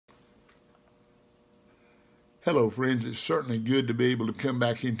Hello, friends. It's certainly good to be able to come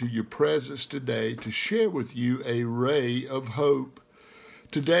back into your presence today to share with you a ray of hope.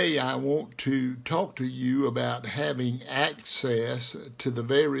 Today, I want to talk to you about having access to the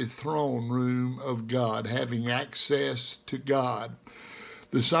very throne room of God, having access to God.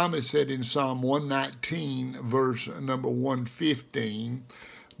 The psalmist said in Psalm 119, verse number 115,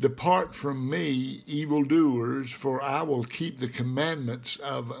 "Depart from me, evildoers, for I will keep the commandments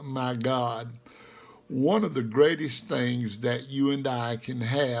of my God." One of the greatest things that you and I can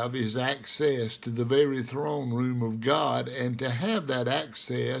have is access to the very throne room of God, and to have that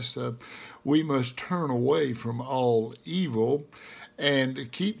access, we must turn away from all evil and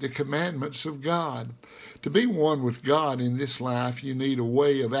keep the commandments of God. To be one with God in this life, you need a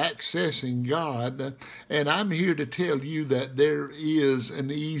way of accessing God, and I'm here to tell you that there is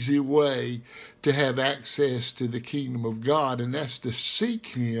an easy way to have access to the kingdom of God, and that's to seek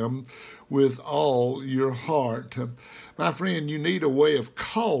Him with all your heart. My friend, you need a way of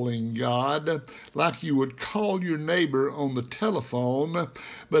calling God like you would call your neighbor on the telephone,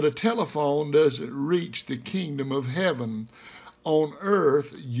 but a telephone doesn't reach the kingdom of heaven. On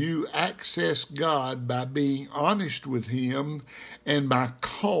earth, you access God by being honest with Him and by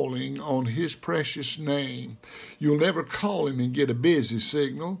calling on His precious name. You'll never call Him and get a busy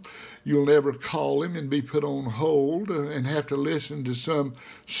signal. You'll never call Him and be put on hold and have to listen to some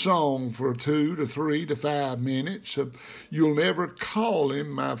song for 2 to 3 to 5 minutes. You'll never call Him,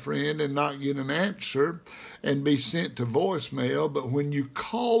 my friend, and not get an answer and be sent to voicemail. But when you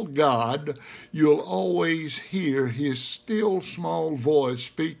call God, you'll always hear His still small voice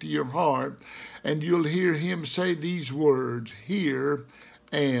speak to your heart, and you'll hear Him say these words, "Here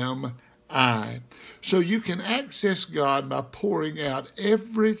am I." So you can access God by pouring out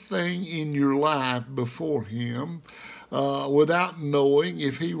everything in your life before Him without knowing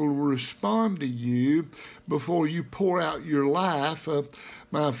if He will respond to you before you pour out your life.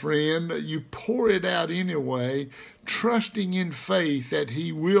 My friend, you pour it out anyway, trusting in faith that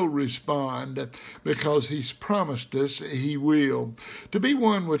He will respond because He's promised us He will. To be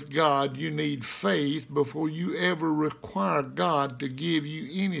one with God, you need faith before you ever require God to give you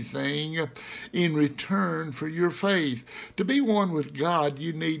anything in return for your faith. To be one with God,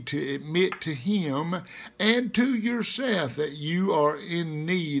 you need to admit to Him and to yourself that you are in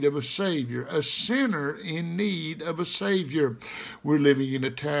need of a Savior, a sinner in need of a Savior. We're living in a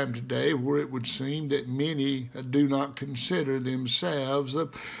time today where it would seem that many do not consider themselves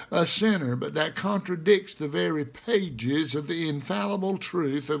a sinner, but that contradicts the very pages of the infallible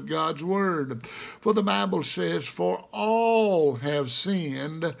truth of God's Word. For the Bible says, "For all have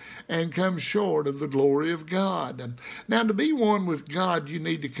sinned and come short of the glory of God." Now, to be one with God, you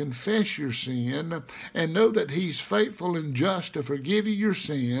need to confess your sin and know that He's faithful and just to forgive you your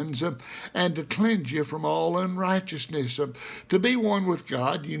sins and to cleanse you from all unrighteousness. To be one with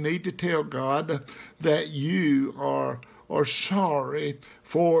God, you need to tell God that you are sorry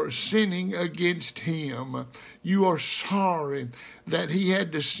for sinning against Him. You are sorry that He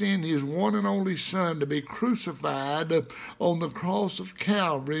had to send His one and only Son to be crucified on the cross of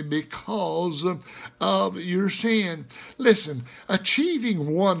Calvary because of your sin. Listen,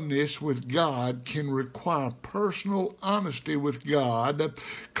 achieving oneness with God can require personal honesty with God,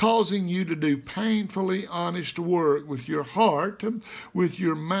 causing you to do painfully honest work with your heart, with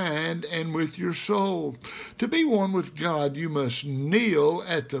your mind, and with your soul. To be one with God, you must kneel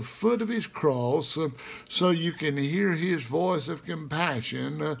at the foot of His cross so you can hear His voice of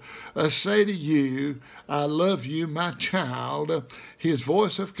compassion say to you, "I love you, my child." His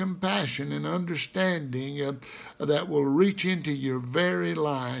voice of compassion and understanding that will reach into your very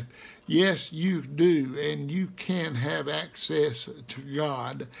life. Yes, you do, and you can have access to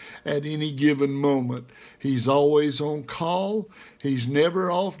God at any given moment. He's always on call. He's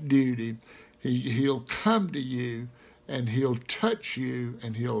never off duty. He'll come to you, and He'll touch you,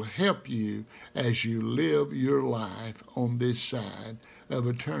 and He'll help you as you live your life on this side of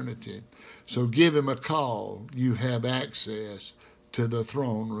eternity. So give Him a call. You have access to the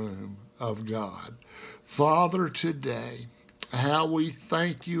throne room of God. Father, today, how we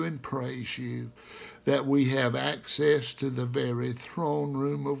thank You and praise You that we have access to the very throne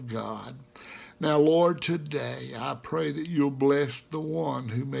room of God. Now, Lord, today I pray that You'll bless the one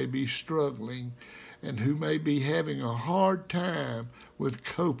who may be struggling and who may be having a hard time with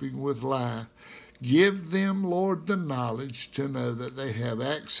coping with life. Give them, Lord, the knowledge to know that they have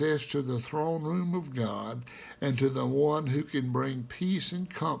access to the throne room of God and to the one who can bring peace and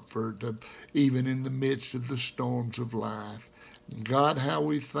comfort even in the midst of the storms of life. God, how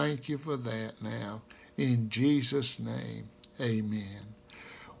we thank You for that now. In Jesus' name, amen.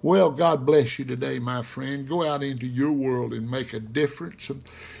 Well, God bless you today, my friend. Go out into your world and make a difference.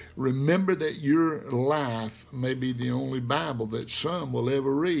 Remember that your life may be the only Bible that some will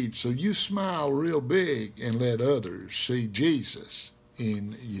ever read. So you smile real big and let others see Jesus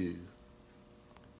in you.